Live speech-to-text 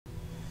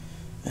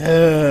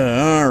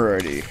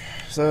Alrighty.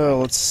 So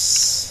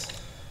let's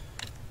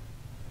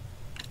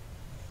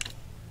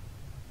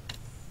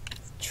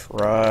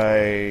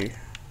try.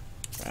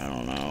 I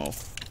don't know.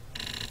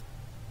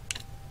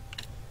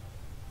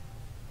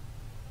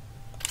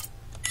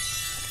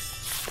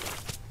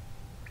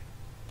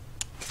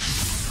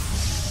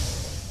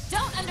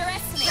 Don't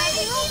underestimate.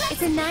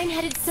 It's a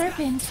 9-headed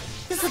serpent.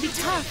 This will be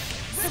tough.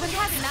 So it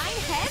has 9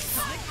 heads?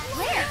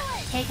 Where?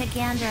 Take a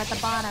gander at the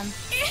bottom.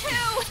 Ew!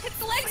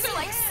 Its legs are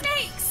like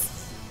snakes!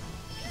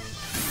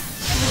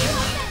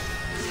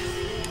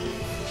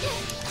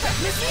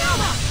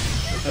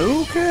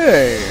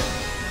 Okay.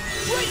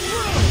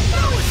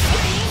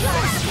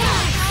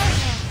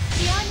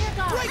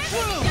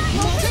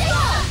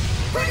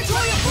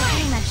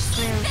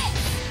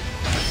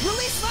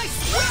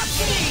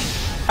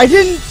 I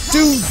didn't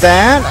do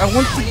that. I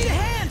want to.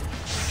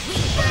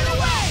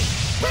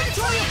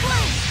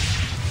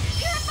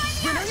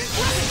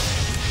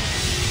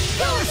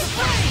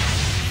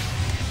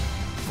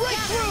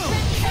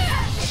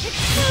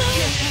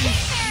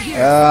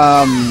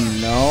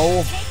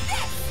 No.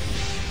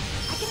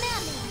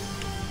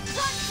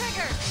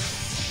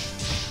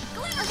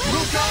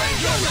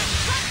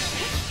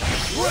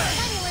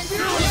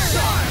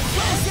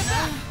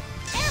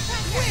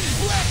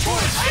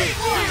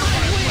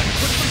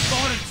 Put some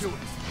thought into it.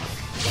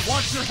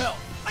 Want your help.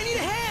 I need a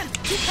hand.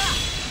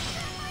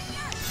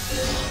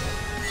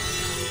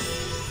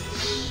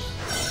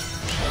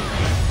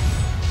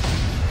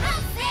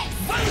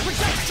 Fire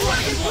protect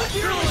dragon blood.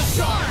 Fearless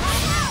charge.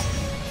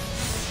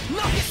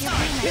 Knock it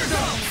down. Here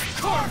goes.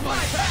 Carve my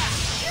path.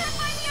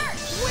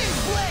 Wind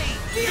blade.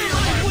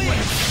 Fearless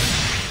wind.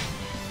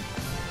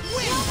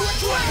 Wind blade.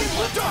 Dragon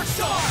blood. Dark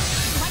star.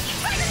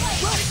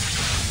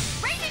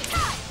 Raging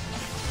tide!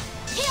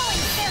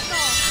 Healing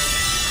circle!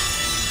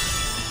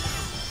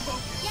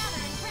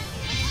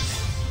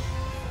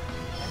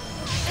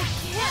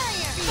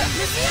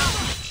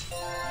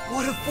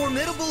 What a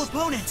formidable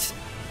opponent!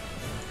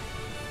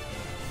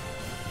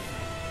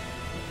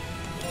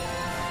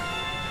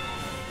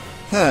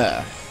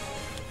 Huh.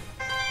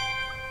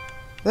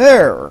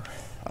 There.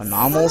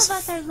 Anomalous. Some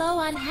of us are low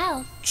on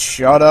health.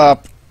 Shut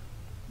up.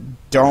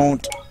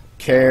 Don't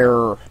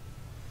care.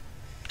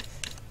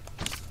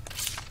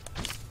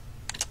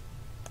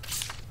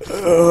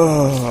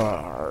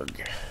 Ugh.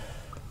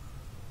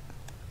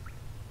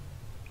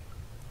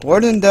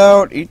 When in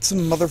doubt, eat some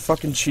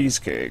motherfucking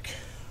cheesecake.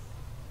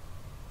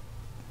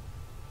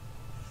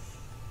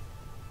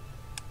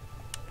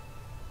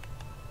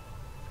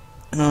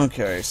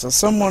 Okay, so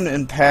someone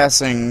in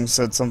passing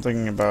said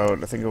something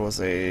about, I think it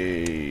was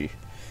okay,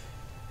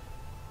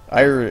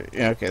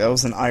 that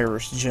was an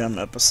Irish Gem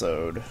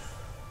episode.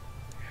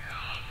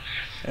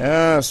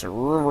 Yes. The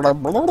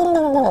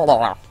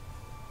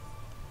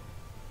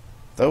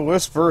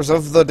whispers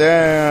of the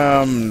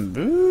damned.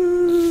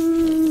 Ooh.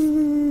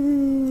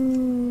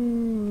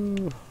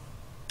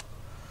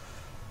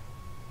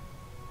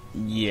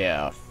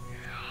 Yeah.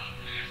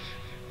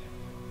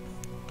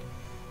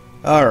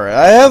 Alright,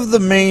 I have the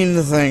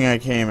main thing I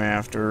came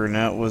after, and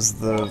that was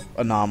the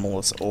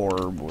anomalous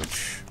orb,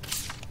 which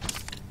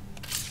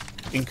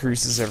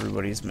increases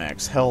everybody's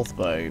max health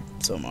by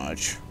so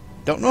much.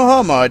 Don't know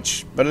how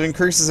much, but it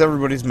increases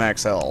everybody's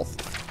max health.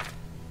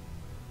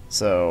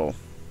 So...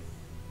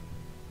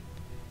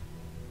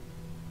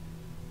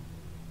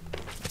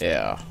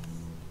 yeah.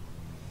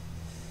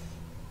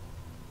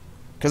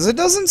 Because it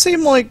doesn't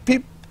seem like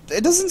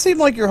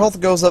your health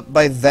goes up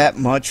by that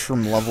much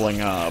from leveling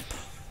up.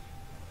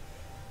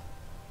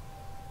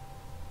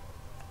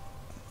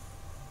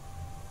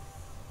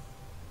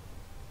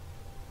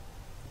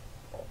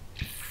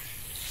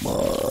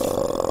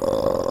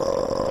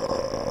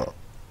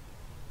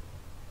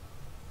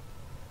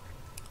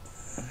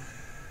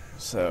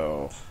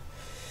 So,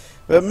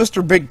 but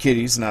Mr. Big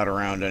Kitty's not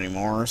around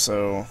anymore,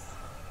 so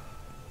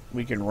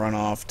we can run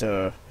off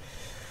to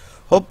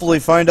hopefully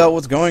find out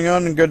what's going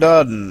on in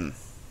Gododin.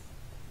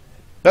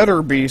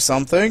 Better be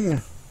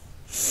something.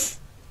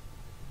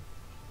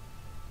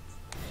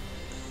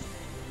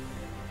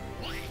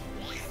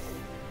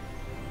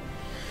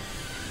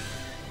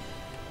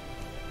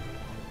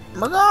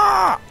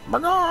 Margah!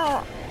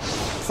 Margah!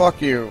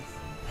 Fuck you.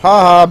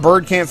 Haha,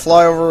 bird can't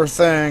fly over a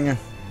thing.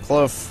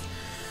 Cliff.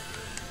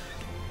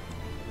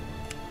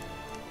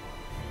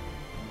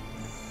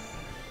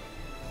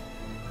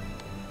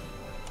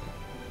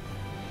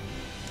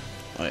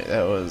 Wait,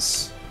 that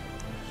was...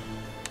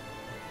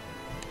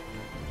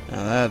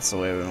 now that's the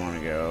way we want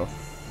to go.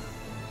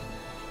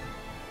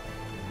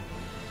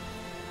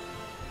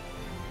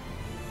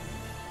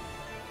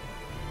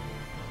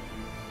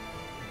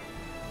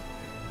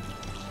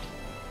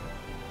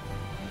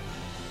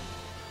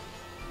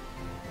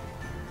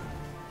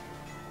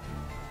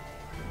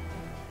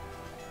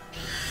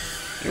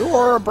 You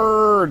are a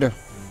bird!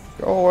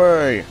 Go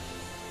away!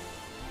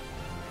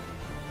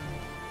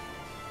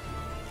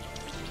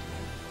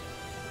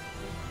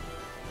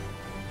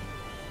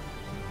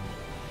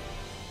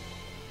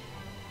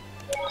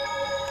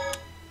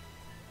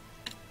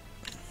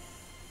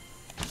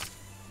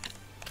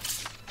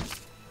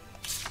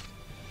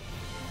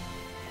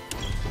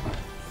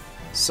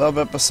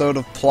 Sub-episode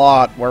of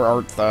plot, where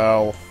art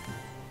thou?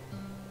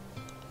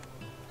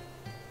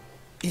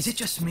 Is it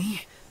just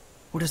me?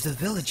 Or does the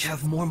village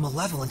have more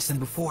malevolence than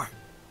before?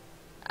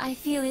 I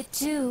feel it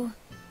too.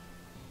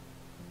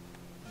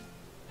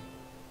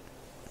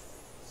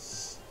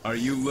 Are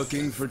you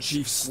looking for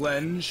Chief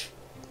Slenge?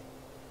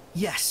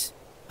 Yes.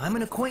 I'm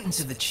an acquaintance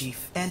of the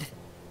chief, and...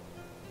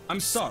 I'm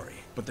sorry,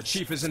 but the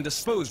chief is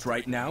indisposed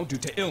right now due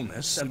to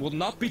illness and will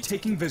not be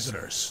taking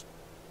visitors.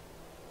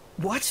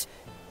 What?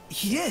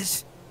 He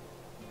is?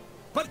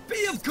 But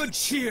be of good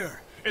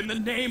cheer! In the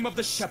name of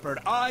the shepherd,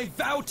 I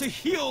vow to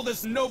heal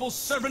this noble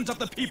servant of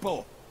the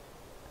people!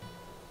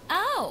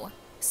 Oh,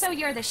 so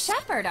you're the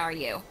shepherd, are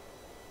you?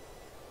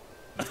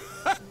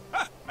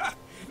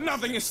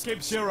 Nothing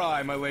escapes your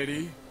eye, my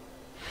lady.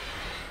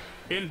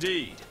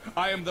 Indeed,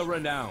 I am the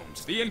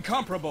renowned, the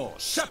incomparable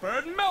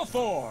Shepherd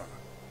Melfor!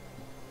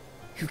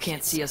 Who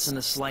can't see us in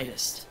the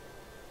slightest.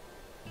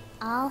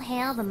 All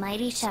hail the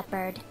mighty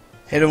shepherd.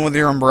 Hit him with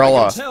your I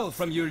umbrella. can tell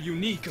from your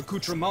unique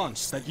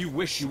accoutrements that you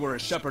wish you were a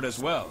shepherd as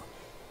well.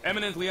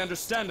 Eminently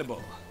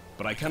understandable,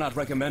 but I cannot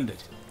recommend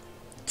it.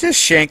 Just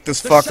shank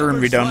this The fucker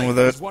and be shepherd's done life with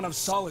it. is one of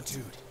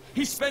solitude.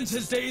 He spends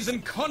his days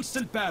in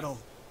constant battle,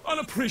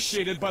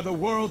 unappreciated by the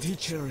world he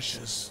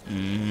cherishes.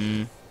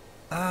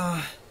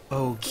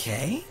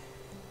 Okay?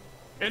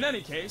 In any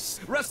case,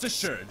 rest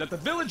assured that the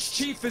village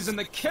chief is in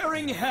the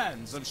caring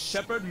hands of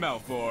Shepherd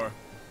Melfor.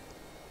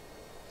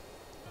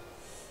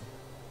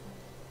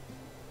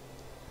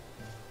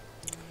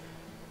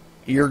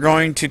 You're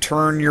going to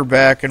turn your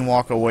back and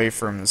walk away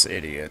from this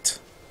idiot.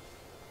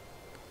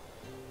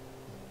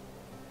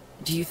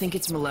 Do you think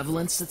it's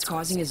malevolence that's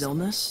causing his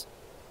illness?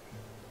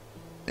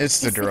 It's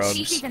the Is the chief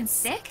drugs. even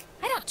sick?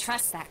 I don't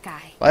trust that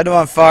guy. Light him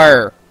on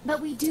fire. But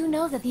we do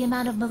know that the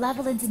amount of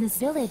malevolence in this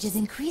village is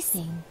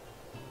increasing.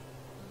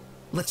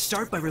 Let's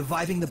start by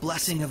reviving the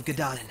blessing of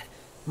Gadaden.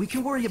 We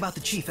can worry about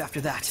the chief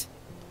after that.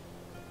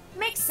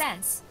 Makes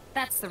sense.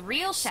 That's the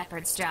real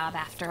shepherd's job,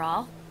 after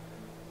all.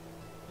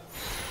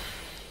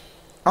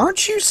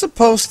 Aren't you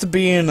supposed to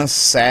be an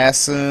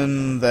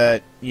assassin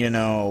that, you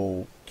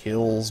know,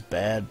 kills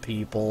bad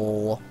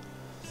people?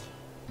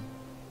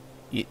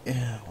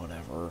 Yeah,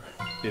 whatever.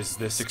 Is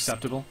this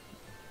acceptable?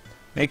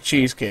 Make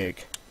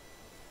cheesecake.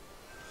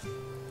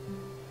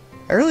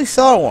 I really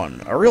saw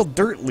one. A real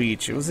dirt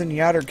leech. It was in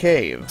Yatter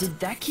Cave. Did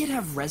that kid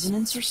have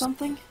resonance or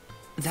something?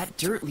 That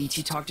dirt leech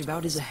he talked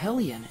about is a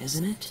Hellion,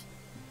 isn't it?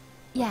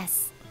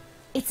 Yes.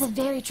 It's a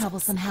very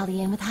troublesome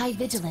Hellion with high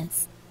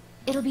vigilance.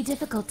 It'll be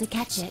difficult to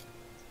catch it.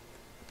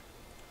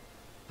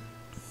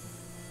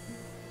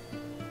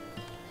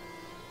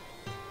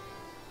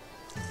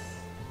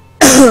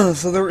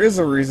 So there is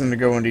a reason to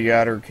go into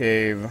Yatter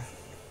Cave.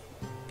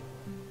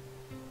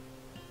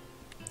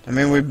 I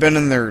mean, we've been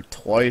in there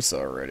twice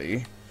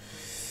already.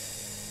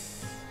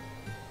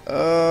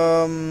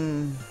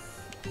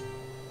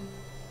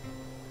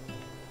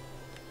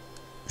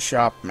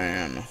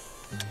 Shopman.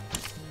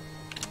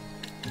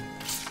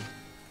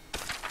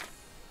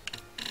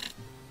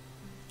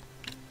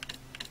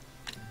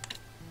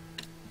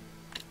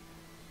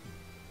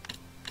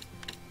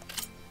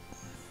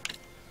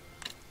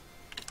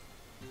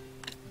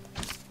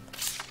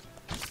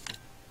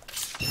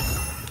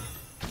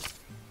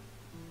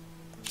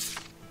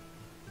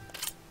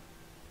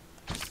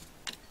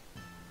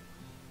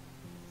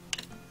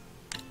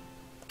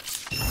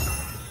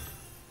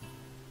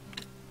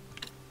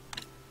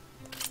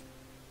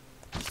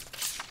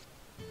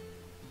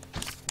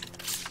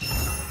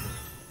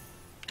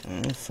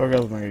 What the fuck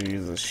else am I gonna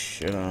use this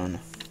shit on?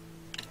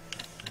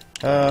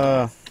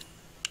 Rod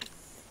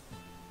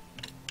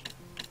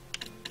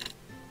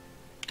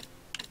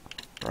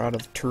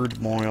of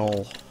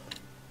Turmoil.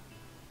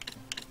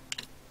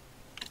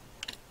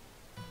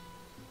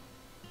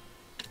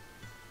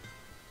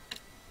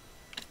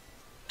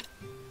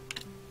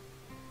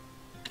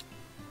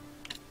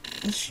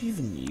 What's she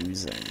even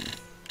using?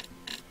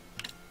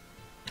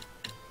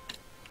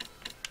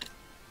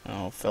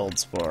 Oh,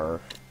 Feldspar.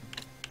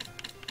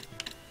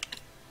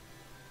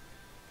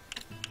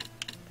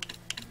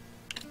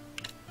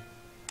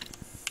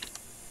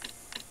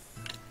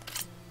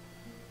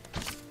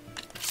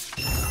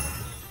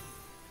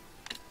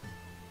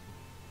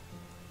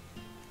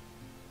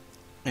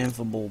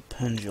 Ineffable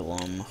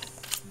Pendulum.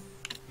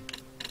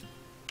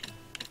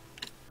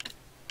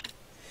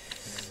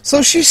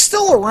 So she's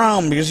still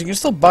around because you can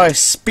still buy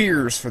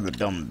spears for the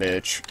dumb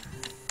bitch.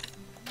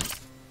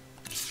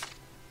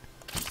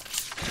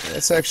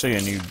 That's actually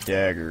a new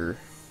dagger.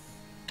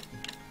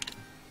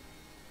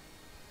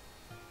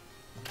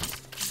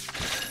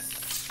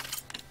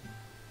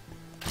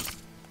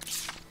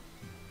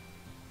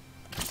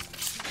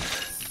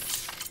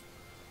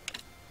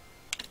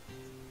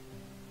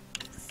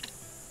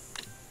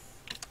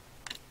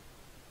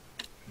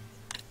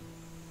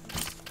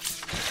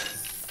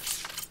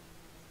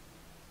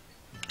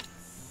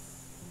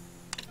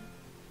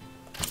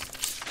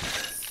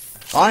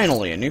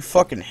 Finally, a new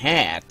fucking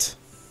hat.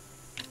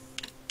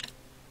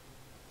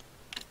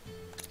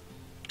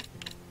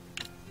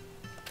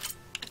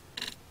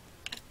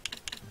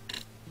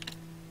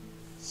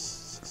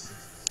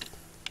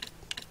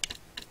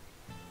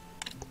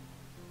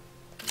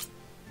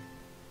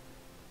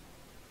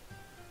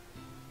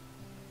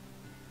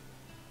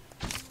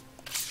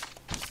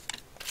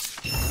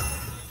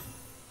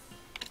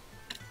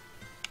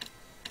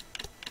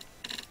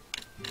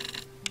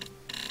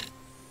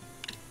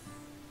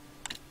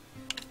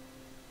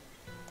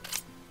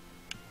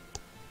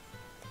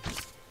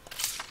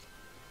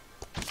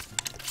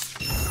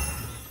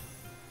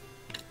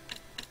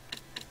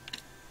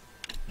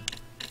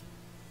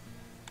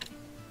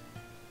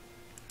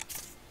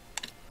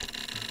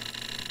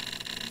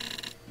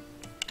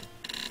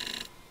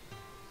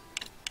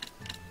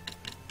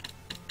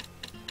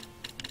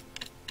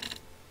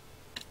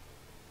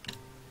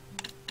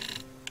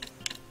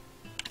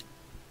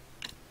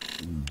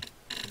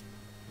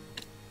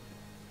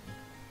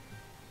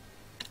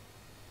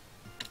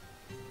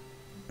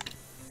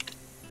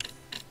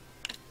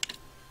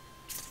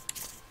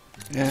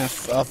 Yeah,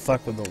 I'll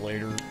fuck with it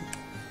later.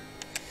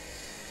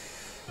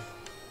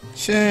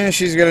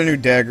 She's got a new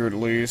dagger at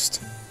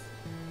least.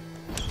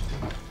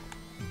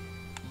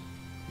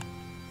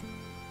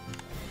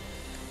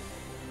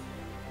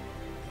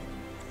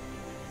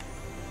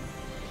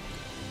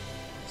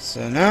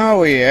 So now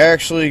we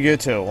actually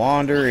get to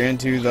wander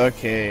into the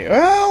cave.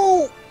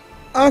 Well,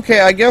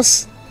 okay, I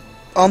guess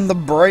on the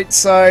bright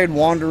side,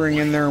 wandering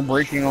in there and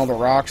breaking all the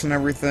rocks and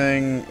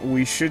everything,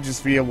 we should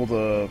just be able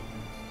to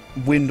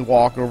wind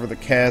walk over the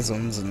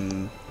chasms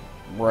and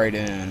right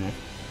in.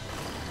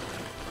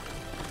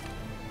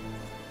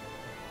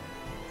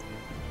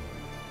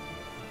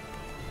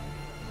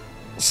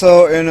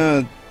 So, in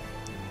a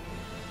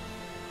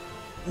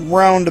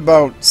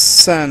roundabout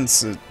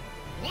sense, it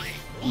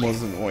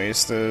wasn't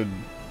wasted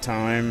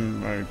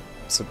time, I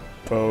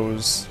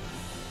suppose.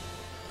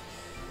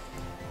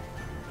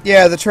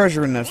 Yeah, the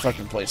treasure in that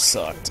fucking place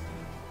sucked.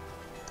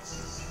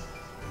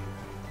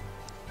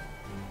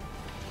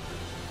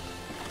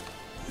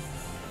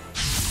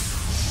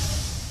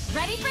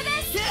 Ready for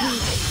this? Yeah!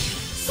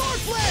 Sword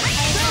flare!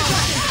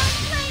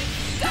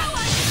 Go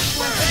on!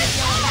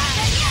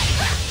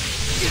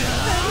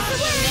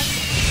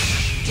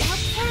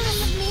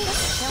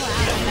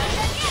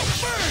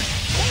 Burn!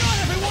 Hang on,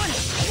 everyone!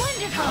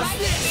 Wonderful! How's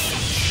this?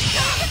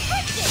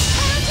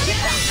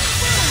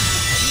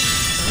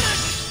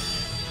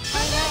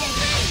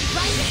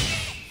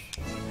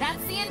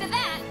 That's the end of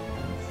that.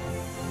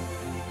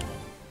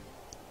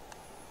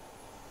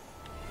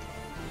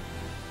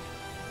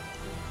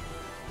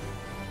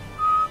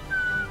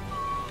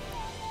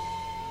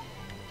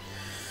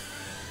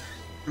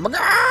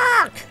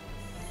 Magak!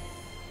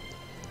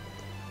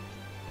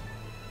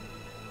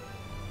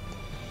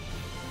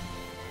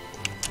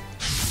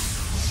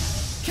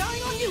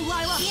 Counting on you,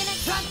 Lila! See you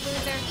next month,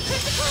 loser.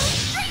 Critical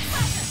Street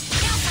Fighter!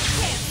 Now my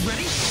chance!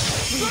 Ready?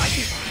 Strike!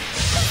 You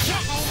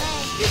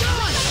Get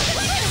on!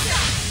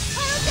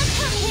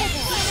 See you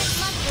next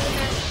month,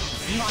 loser.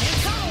 Lion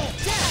Cowl!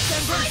 Dance,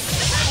 Embers!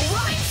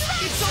 Alright!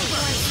 It's over!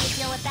 How do you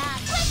deal with that?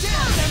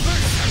 Dance,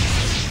 Embers!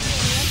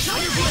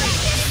 Tiger Blade!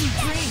 Sweet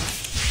dreams!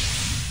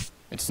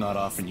 It's not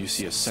often you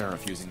see a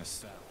seraph using a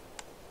staff.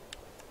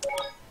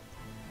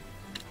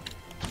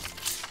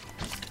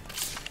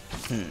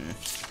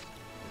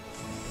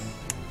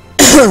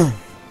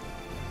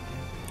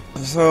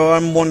 So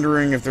I'm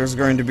wondering if there's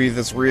going to be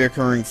this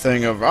reoccurring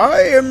thing of,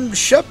 I am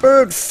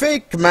Shepherd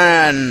Fake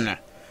Man!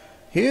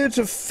 Here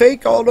to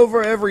fake all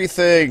over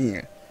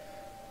everything!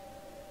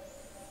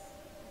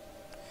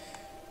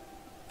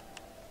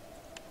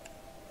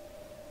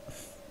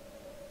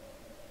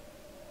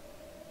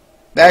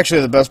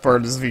 Actually, the best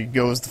part is if he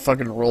goes to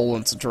fucking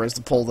Rollins and tries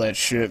to pull that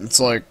shit, and it's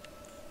like...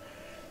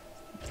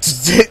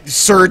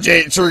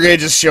 Sergey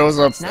just shows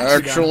up.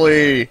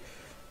 Actually,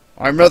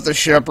 I met the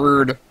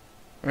shepherd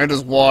and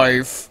his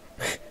wife.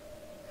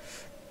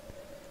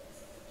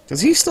 Because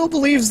he still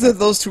believes that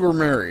those two are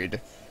married.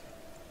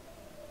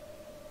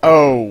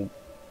 Oh,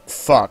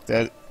 fuck.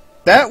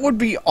 That would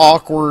be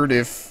awkward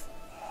if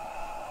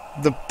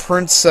the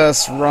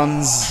princess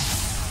runs...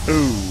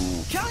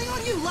 Ooh. Counting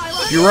on you,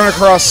 Lila! You run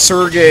across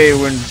Sergey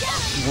when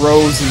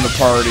Rose in the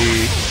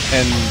party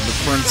and the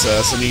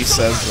princess, and he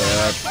says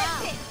that.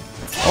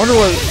 I wonder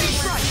what...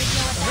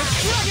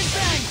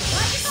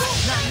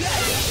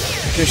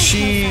 Because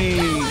she...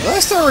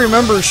 Last I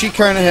remember, she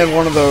kind of had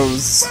one of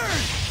those...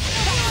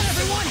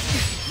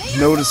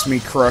 Notice me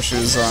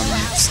crushes on...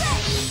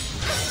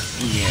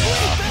 Yeah.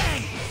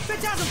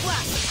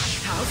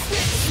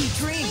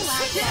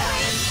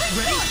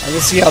 I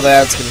can see how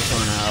that's gonna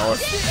turn out.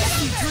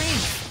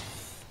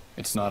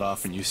 It's not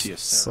often you see a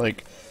It's seraph.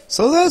 like,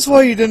 so that's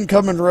why you didn't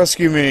come and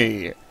rescue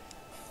me.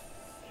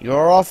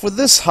 You're off with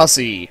this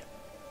hussy.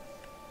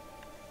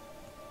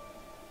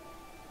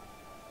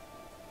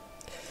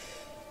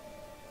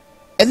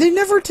 And they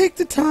never take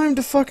the time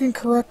to fucking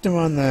correct him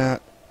on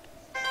that.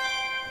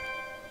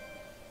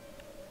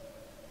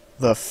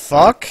 The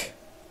fuck?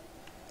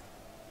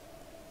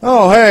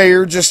 Oh, hey,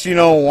 you're just, you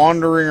know,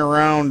 wandering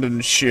around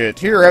and shit.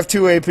 Here, have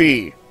 2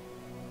 AP.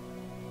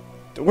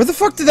 Where the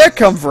fuck did that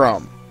come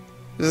from?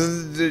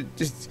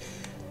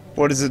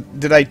 What is it?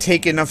 Did I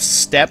take enough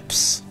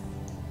steps?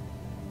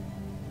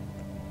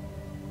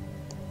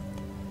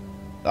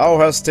 Thou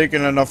hast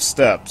taken enough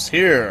steps.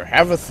 Here,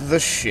 haveth the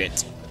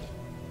shit.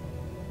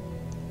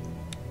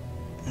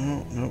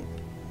 Oh, nope.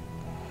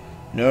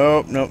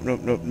 Nope, nope,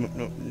 nope, nope, nope,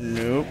 nope,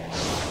 nope.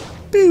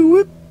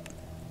 Boo-whoop.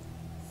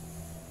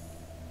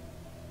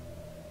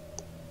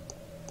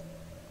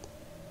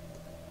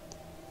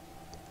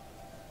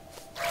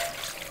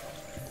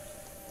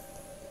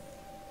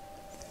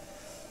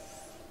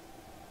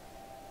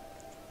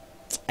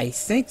 I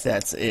think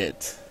that's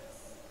it.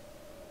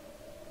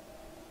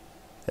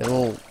 That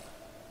little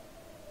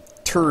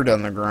turd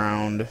on the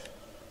ground.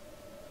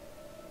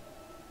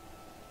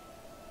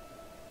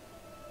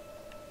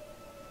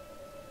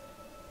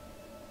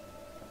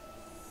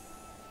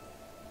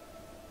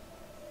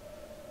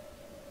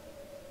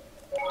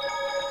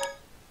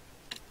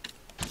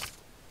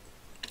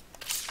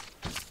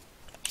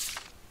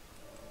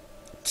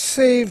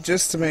 save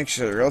just to make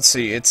sure. Let's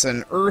see. It's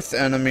an Earth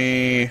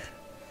enemy.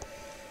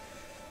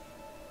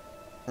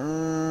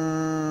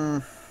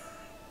 I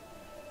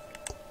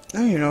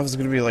don't even know if it's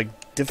going to be,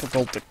 like,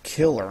 difficult to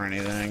kill or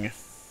anything.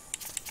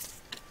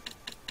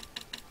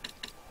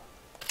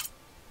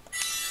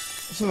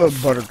 Let's have a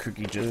butter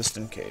cookie just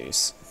in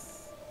case.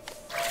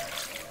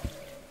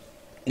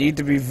 Need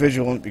to be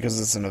vigilant because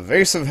it's an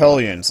evasive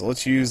Hellion, so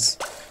let's use...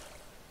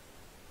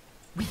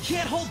 We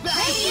can't hold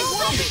back.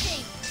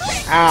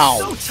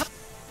 Ow!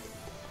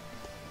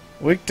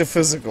 Weak to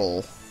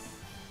physical.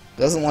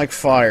 Doesn't like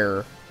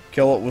fire.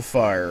 Kill it with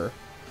fire.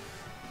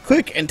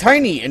 Quick and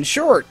tiny and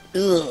short.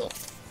 Ugh.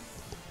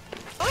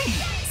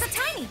 So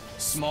tiny.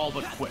 Small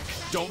but quick.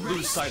 Don't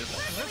lose sight of it.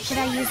 Should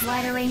I use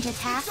wider range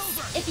attacks?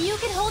 If you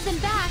can hold them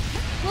back,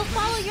 we'll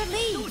follow your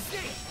lead.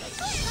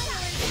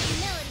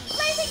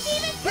 Blazing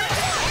demon!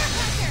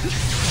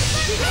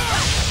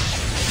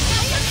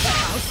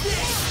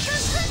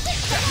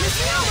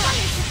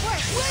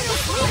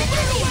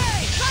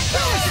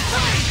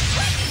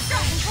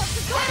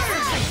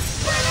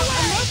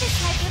 Amorphous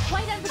types are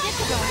quite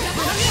unpredictable.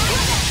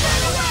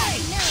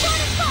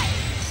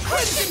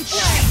 Crimson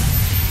Flame!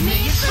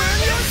 May it burn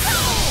your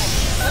soul!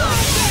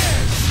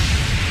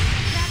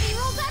 Gravity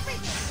rules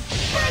everything.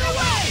 Burn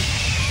away!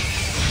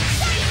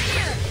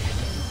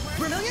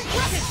 Brilliant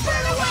Crescent!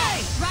 Burn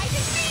away!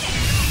 Rising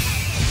Phoenix.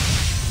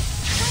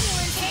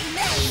 Take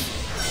this.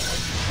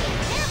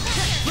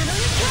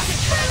 Brilliant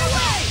Crescent! Burn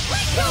away!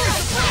 Burn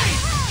away!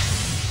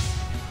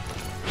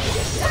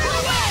 Burn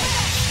away!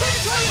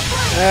 Predatory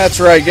Flame! That's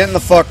right, get in the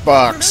fuck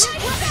box. Burn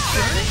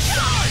and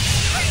charge!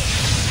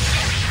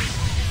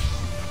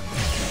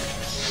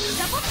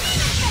 Double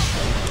Phoenix.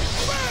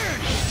 Burn!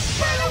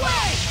 Burn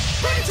away!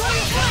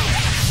 Predatory Flame!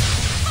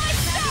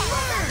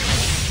 Burn!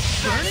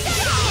 Burn and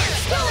charge!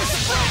 Spirits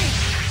of Flame!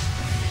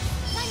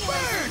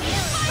 Burn!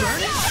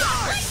 Burn and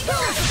charge!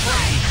 Spirits of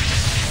Flame!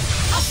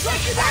 I'll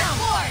strike you down!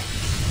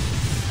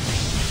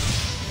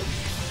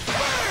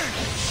 Burn!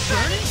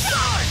 Burn and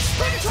charge!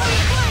 Predatory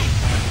Flame!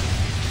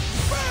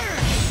 Burn!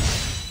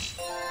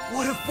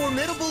 What a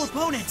formidable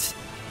opponent!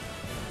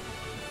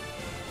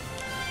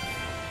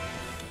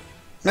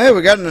 Hey,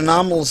 we got an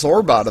anomalous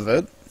orb out of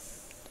it.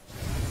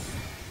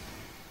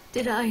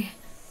 Did I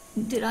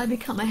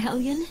become a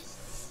Hellion?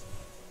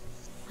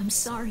 I'm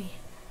sorry.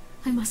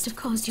 I must have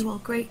caused you all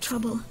great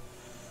trouble.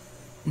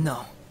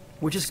 No,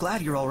 we're just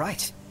glad you're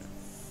alright.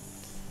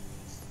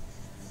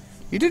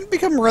 You didn't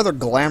become a rather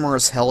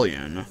glamorous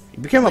Hellion. You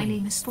became My a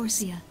name is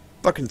Forcia.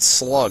 fucking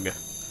slug.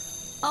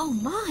 Oh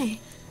my!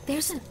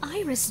 There's an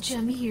iris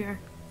gem here.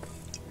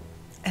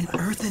 An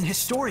Earth in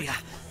Historia.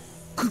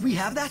 Could we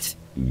have that?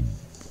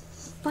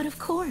 But of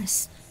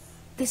course.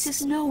 This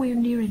is nowhere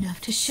near enough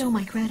to show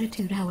my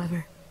gratitude,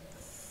 however.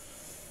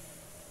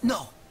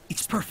 No,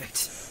 it's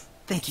perfect.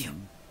 Thank you.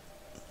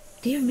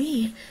 Dear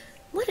me,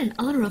 what an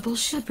honorable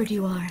shepherd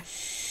you are.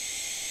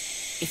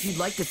 If you'd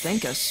like to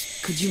thank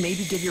us, could you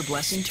maybe give your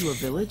blessing to a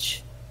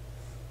village?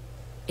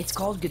 It's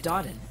called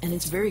Gadadin, and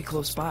it's very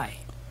close by.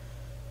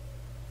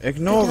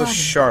 Ignore the Gadadin.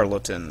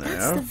 charlatan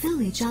That's the there.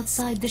 village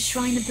outside the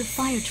Shrine of the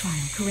Fire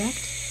Trial,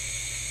 correct?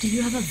 Do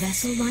you have a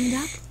vessel lined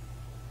up?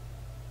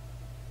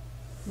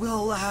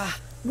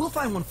 We'll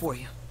find one for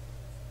you.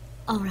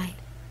 Alright.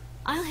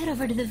 I'll head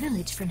over to the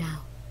village for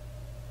now.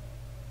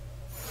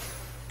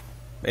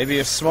 Maybe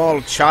a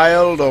small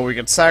child, or we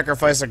could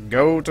sacrifice a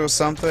goat or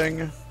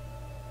something.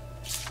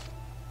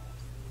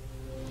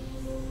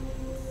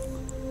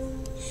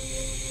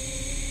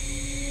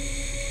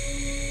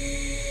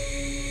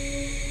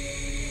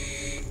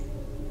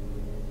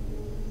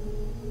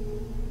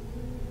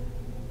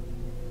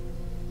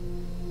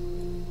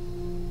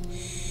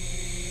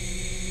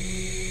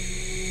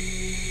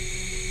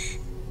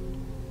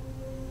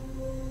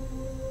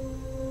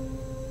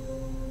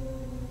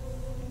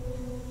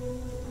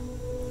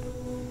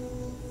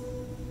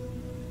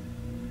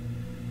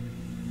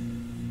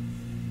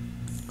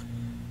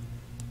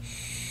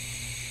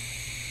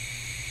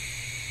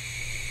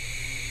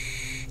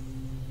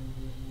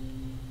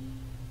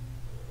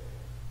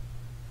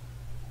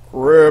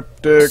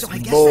 Cryptic So I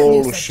guess that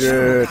means that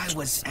General bullshit. Guy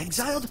was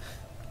exiled?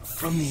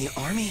 From the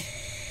army?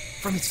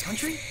 From his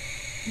country?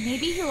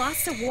 Maybe he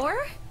lost a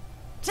war?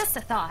 Just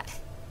a thought.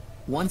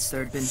 Once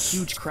there had been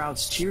huge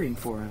crowds cheering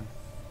for him.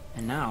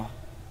 And now...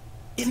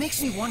 It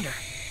makes me wonder.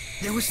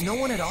 There was no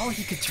one at all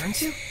he could turn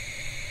to?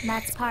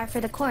 That's par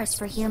for the course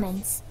for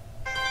humans.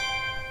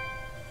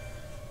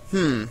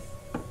 You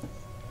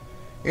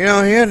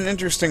know, he had an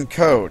interesting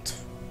coat.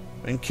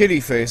 And Kitty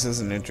Face is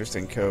an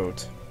interesting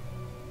coat.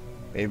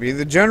 Maybe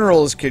the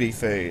general is Kitty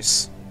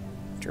Face.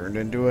 Turned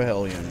into a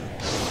Hellion.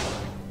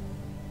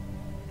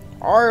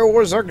 I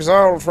was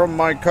exiled from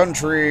my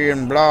country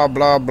and blah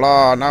blah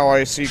blah. Now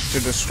I seek to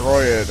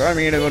destroy it. I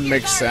mean, it would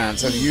make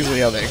sense. That's usually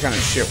how that kind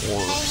of shit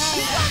works.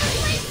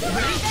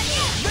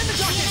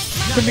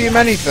 Could be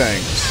many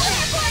things.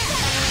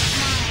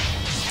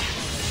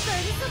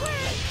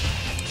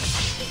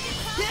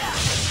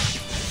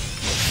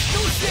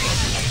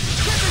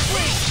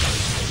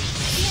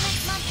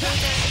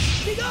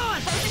 Be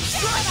gone!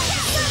 Strike!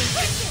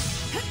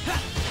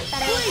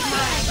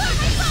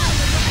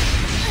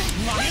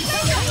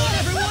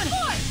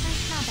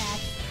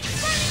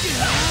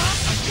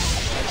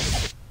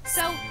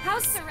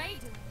 How's Saray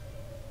doing?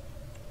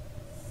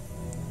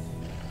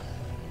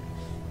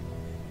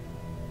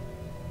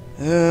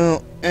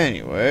 Well,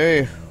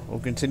 anyway, we'll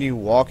continue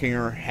walking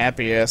our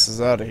happy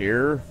asses out of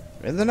here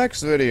in the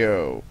next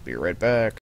video. Be right back.